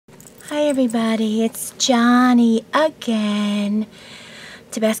Hi everybody, it's Jonnie again.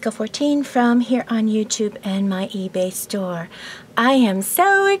 Tabasco 14 from here on YouTube and my eBay store. I am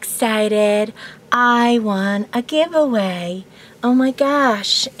so excited. I won a giveaway. Oh my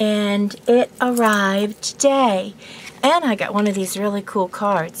gosh, and it arrived today. And I got one of these really cool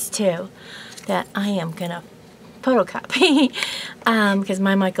cards too that I am gonna photocopy because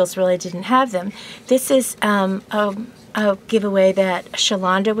my Michaels really didn't have them. This is a giveaway that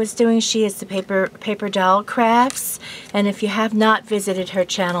Shalanda was doing. She is the paper doll crafts, and if you have not visited her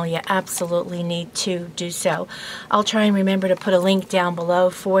channel, you absolutely need to do so. I'll try and remember to put a link down below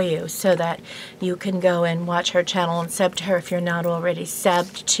for you so that you can go and watch her channel and sub to her if you're not already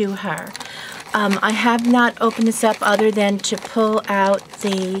subbed to her. I have not opened this up other than to pull out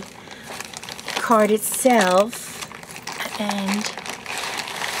the card itself, and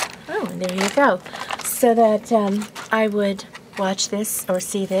there you go, so that I would watch this or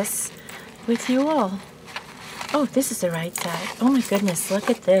see this with you all. Oh, this is the right side. Oh my goodness, look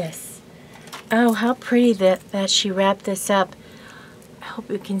at this. Oh, how pretty that she wrapped this up. I hope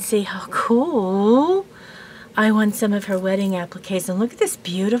you can see how cool. I won some of her wedding appliques, and look at this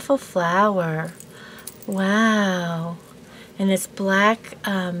beautiful flower. Wow. And this black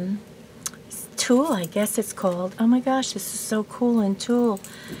tulle, I guess it's called. Oh my gosh, this is so cool in tulle.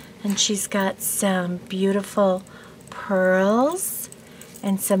 And she's got some beautiful pearls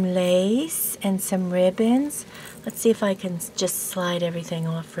and some lace and some ribbons. Let's see if I can just slide everything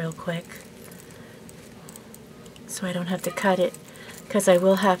off real quick so I don't have to cut it, because I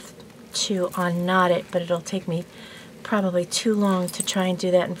will have to unknot it, but it'll take me probably too long to try and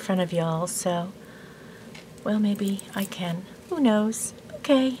do that in front of y'all. So, well, maybe I can. Who knows?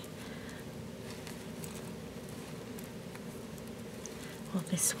 Okay. Well,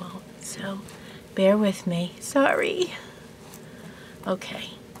 this won't, so bear with me. Sorry. Okay.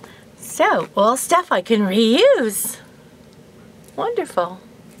 So, all stuff I can reuse. Wonderful.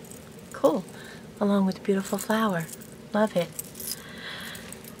 Cool. Along with the beautiful flower. Love it.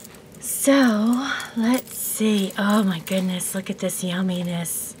 So, let's see. Oh my goodness, look at this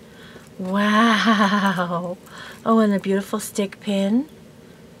yumminess. Wow. Oh, and the beautiful stick pin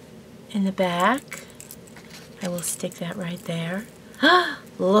in the back. I will stick that right there.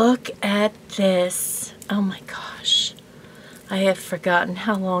 Look at this. Oh my gosh. I have forgotten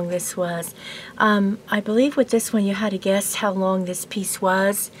how long this was. I believe with this one you had to guess how long this piece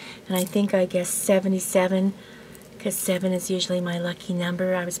was, and I think I guessed 77, because 7 is usually my lucky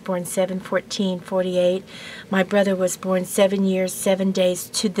number. I was born 7/14/48. My brother was born 7 years, 7 days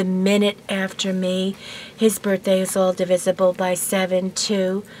to the minute after me. His birthday is all divisible by 7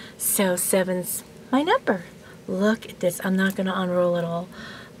 too, so 7's my number. Look at this. I'm not going to unroll it all,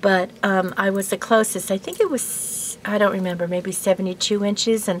 but I was the closest. I think it was, I don't remember, maybe 72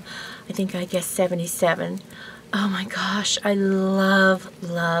 inches, and I think I guessed 77. Oh my gosh, I love.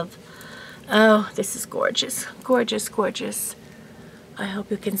 Oh, this is gorgeous. Gorgeous, gorgeous. I hope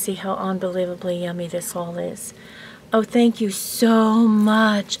you can see how unbelievably yummy this all is. Oh, thank you so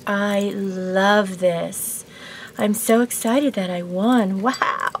much. I love this. I'm so excited that I won.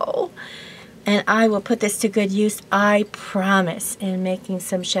 Wow. And I will put this to good use, I promise, in making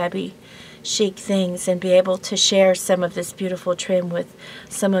some shabby chic things and be able to share some of this beautiful trim with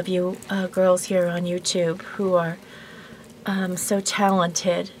some of you girls here on YouTube who are so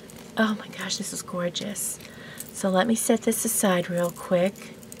talented. Oh my gosh, this is gorgeous. So let me set this aside real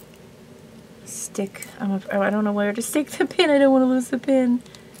quick. I don't know where to stick the pin. I don't want to lose the pin.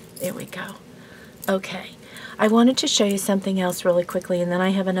 There we go. Okay. I wanted to show you something else really quickly, and then I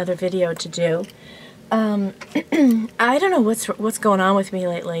have another video to do. I don't know what's going on with me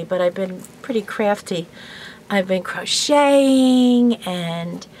lately, but I've been pretty crafty. I've been crocheting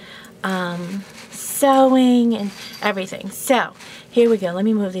and sewing and everything. So here we go. Let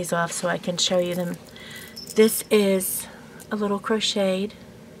me move these off so I can show you them. This is a little crocheted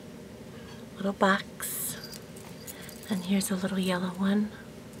little box, and here's a little yellow one.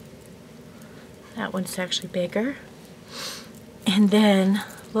 That one's actually bigger. And then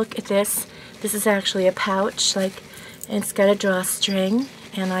look at this. This is actually a pouch, and it's got a drawstring.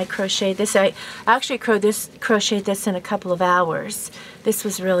 And I crocheted this. I actually crocheted this in a couple of hours. This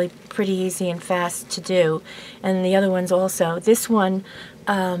was really pretty easy and fast to do. And the other ones also. This one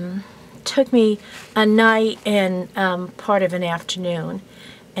took me a night and part of an afternoon.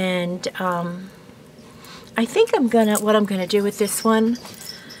 And I think what I'm gonna do with this one,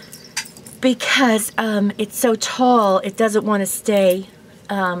 because it's so tall, it doesn't want to stay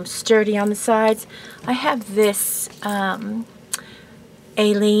sturdy on the sides. I have this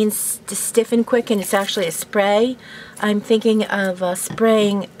Aleene's Stiff and Quick, and it's actually a spray. I'm thinking of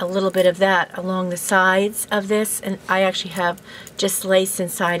spraying a little bit of that along the sides of this, and I actually have just lace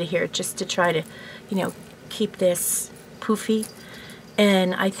inside of here just to try to, you know, keep this poofy.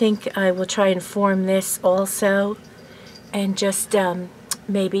 And I think I will try and form this also, and just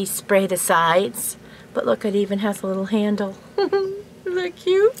maybe spray the sides. But look, it even has a little handle. Isn't that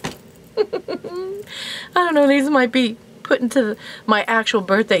cute? I don't know, these might be put into my actual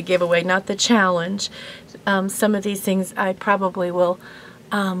birthday giveaway, not the challenge. Some of these things I probably will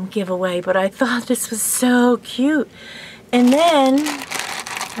give away, but I thought this was so cute. And then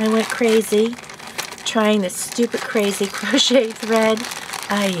I went crazy trying this stupid crazy crochet thread.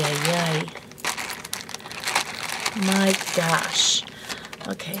 Ay, ay, ay. My gosh.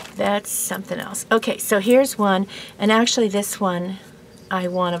 Okay, that's something else. Okay, so here's one, and actually this one I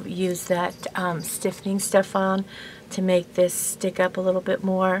want to use that stiffening stuff on to make this stick up a little bit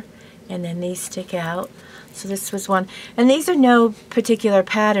more, and then these stick out. So this was one, and these are no particular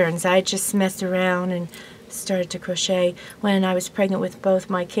patterns. I just messed around and started to crochet. When I was pregnant with both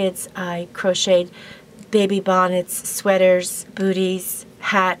my kids, I crocheted baby bonnets, sweaters, booties,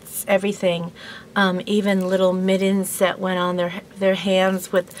 hats, everything. Even little mittens that went on their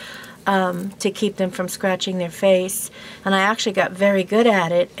hands with to keep them from scratching their face. And I actually got very good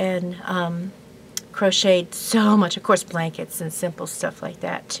at it, and crocheted so much. Of course, blankets and simple stuff like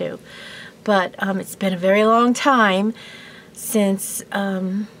that too. But it's been a very long time since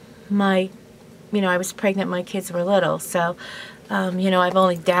I was pregnant, my kids were little. So, I've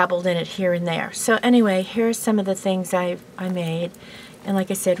only dabbled in it here and there. So anyway, here's some of the things I made. And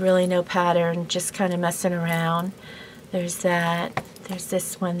like I said, really no pattern, just kind of messing around. There's that. There's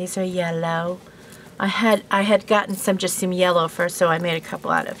this one. These are yellow. I had gotten some yellow first, so I made a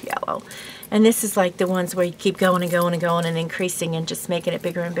couple out of yellow. And this is like the ones where you keep going and going and going and increasing and just making it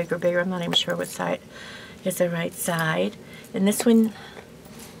bigger and bigger and bigger. I'm not even sure what side is the right side. And this one,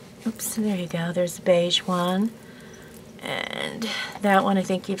 oops, there you go. There's the beige one. And that one I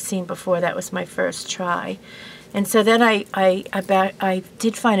think you've seen before. That was my first try. And so then I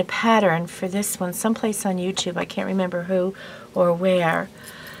did find a pattern for this one someplace on YouTube. I can't remember who or where.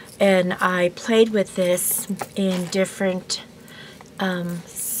 And I played with this in different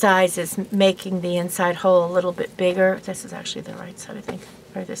sizes, making the inside hole a little bit bigger. This is actually the right side, I think.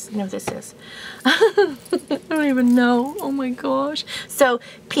 Or this, no, this is. I don't even know. Oh my gosh. So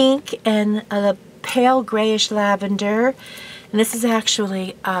pink and the pale grayish lavender. And this is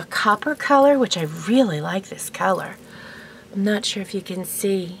actually a copper color, which I really like this color. I'm not sure if you can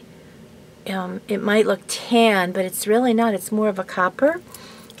see. It might look tan, but it's really not. It's more of a copper.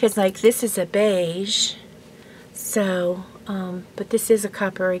 Because like this is a beige. So, but this is a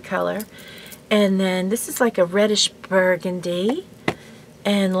coppery color. And then this is like a reddish burgundy.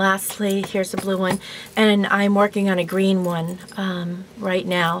 And lastly, here's a blue one. And I'm working on a green one right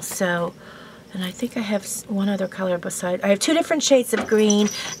now. So, and I think I have one other color beside. I have two different shades of green.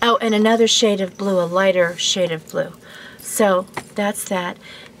 Oh, and another shade of blue, a lighter shade of blue. So that's that.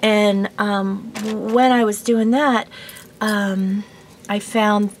 And when I was doing that, I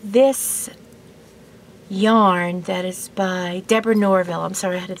found this yarn that is by Deborah Norville. I'm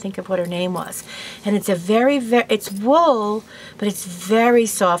sorry, I had to think of what her name was. And it's a it's wool, but it's very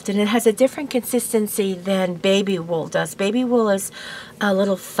soft, and it has a different consistency than baby wool does. Baby wool is a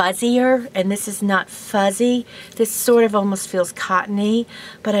little fuzzier, and this is not fuzzy. This sort of almost feels cottony,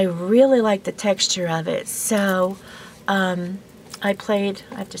 but I really like the texture of it. So I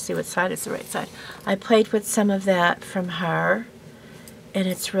have to see what side is the right side. I played with some of that from her, and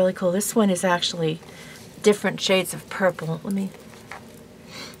it's really cool. This one is actually different shades of purple.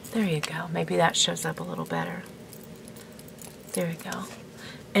 There you go. Maybe that shows up a little better. There you go.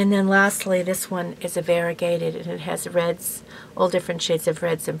 And then lastly, this one is a variegated, and it has reds, all different shades of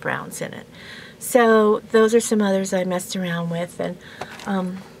reds and browns in it. So those are some others I messed around with, and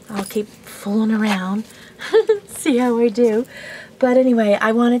I'll keep fooling around, see how I do. But anyway,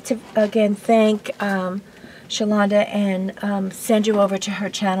 I wanted to again thank Shalanda and send you over to her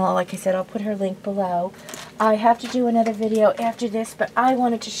channel. Like I said, I'll put her link below. I have to do another video after this, but I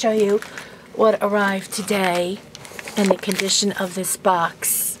wanted to show you what arrived today and the condition of this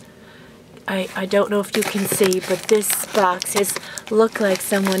box. I don't know if you can see, but this box has looked like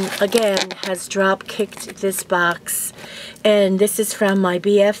someone, again, has drop-kicked this box. And this is from my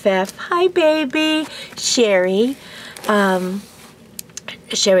BFF, hi baby, Sherry.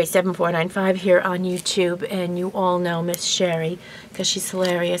 Sherry7495 here on YouTube, and you all know Miss Sherry. because she's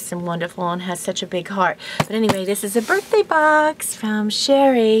hilarious and wonderful and has such a big heart. But anyway, this is a birthday box from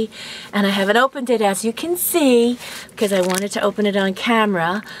Sherry, and I haven't opened it, as you can see, because I wanted to open it on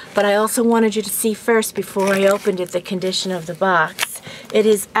camera, but I also wanted you to see first before I opened it the condition of the box. It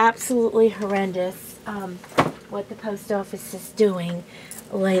is absolutely horrendous what the post office is doing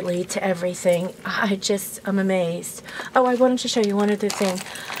lately to everything. I'm amazed. Oh, I wanted to show you one other thing.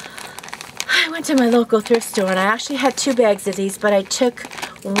 I went to my local thrift store, and I actually had 2 bags of these, but I took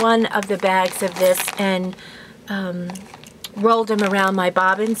one of the bags of this and rolled them around my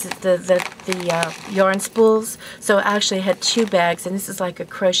bobbins, the yarn spools. So I actually had 2 bags, and this is like a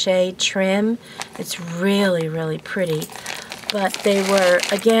crochet trim. It's really, really pretty. But they were,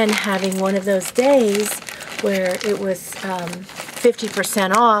 again, having one of those days where it was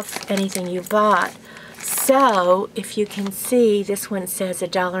 50% off anything you bought. So, if you can see, this one says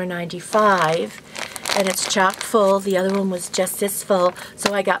 $1.95, and it's chock full. The other one was just this full,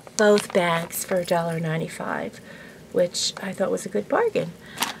 so I got both bags for $1.95, which I thought was a good bargain.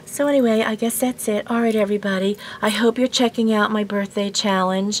 So anyway, I guess that's it. Alright, everybody, I hope you're checking out my birthday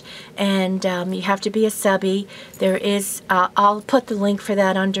challenge, and you have to be a subby. There is, I'll put the link for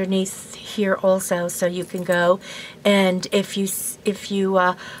that underneath here also, so you can go. And if you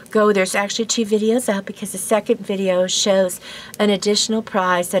go, there's actually 2 videos out, because the second video shows an additional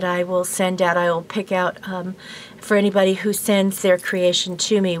prize that I will send out. I will pick out for anybody who sends their creation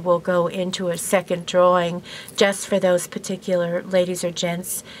to me. Will go into a second drawing just for those particular ladies or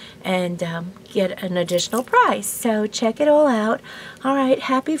gents, and get an additional prize. So check it all out. Alright,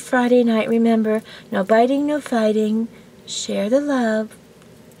 happy Friday night. Remember, no biting, no fighting. Share the love.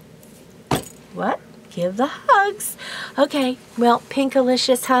 What? Give the hugs. Okay, well,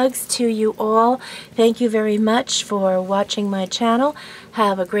 pinkalicious hugs to you all. Thank you very much for watching my channel.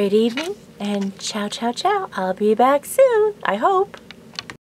 Have a great evening, and ciao, ciao, ciao. I'll be back soon, I hope.